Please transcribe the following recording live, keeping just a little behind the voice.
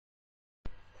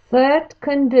Third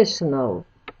conditional.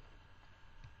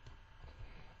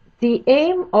 The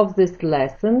aim of this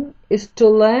lesson is to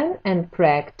learn and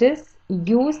practice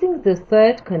using the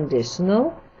third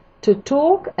conditional to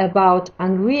talk about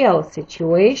unreal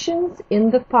situations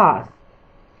in the past.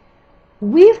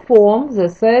 We form the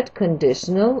third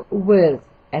conditional with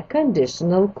a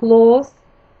conditional clause,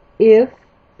 if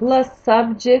plus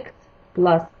subject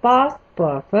plus past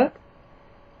perfect,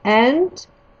 and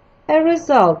a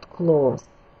result clause,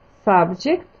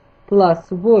 subject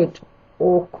plus would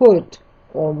or could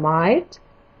or might,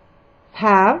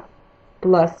 have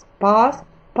plus past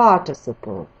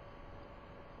participle.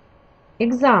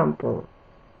 Example: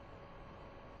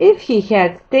 if he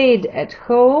had stayed at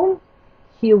home,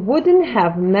 he wouldn't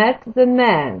have met the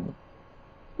man.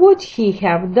 Would he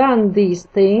have done these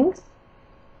things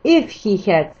if he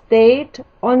had stayed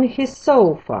on his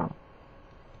sofa?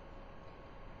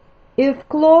 If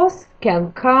clause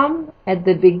can come at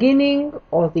the beginning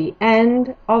or the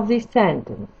end of the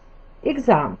sentence.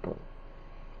 Example: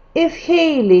 if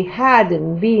Haley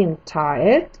hadn't been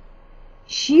tired,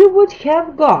 she would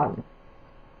have gone.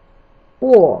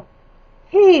 Or,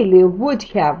 Haley would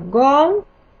have gone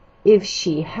if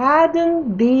she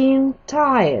hadn't been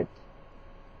tired.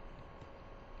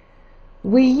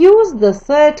 We use the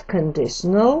third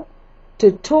conditional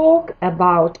to talk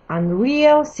about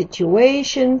unreal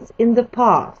situations in the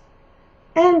past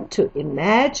and to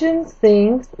imagine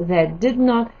things that did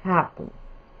not happen.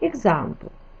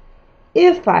 Example: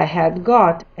 if I had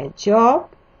got a job,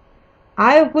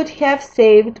 I would have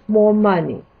saved more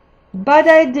money, but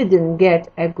I didn't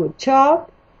get a good job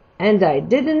and I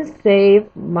didn't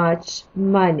save much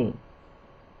money.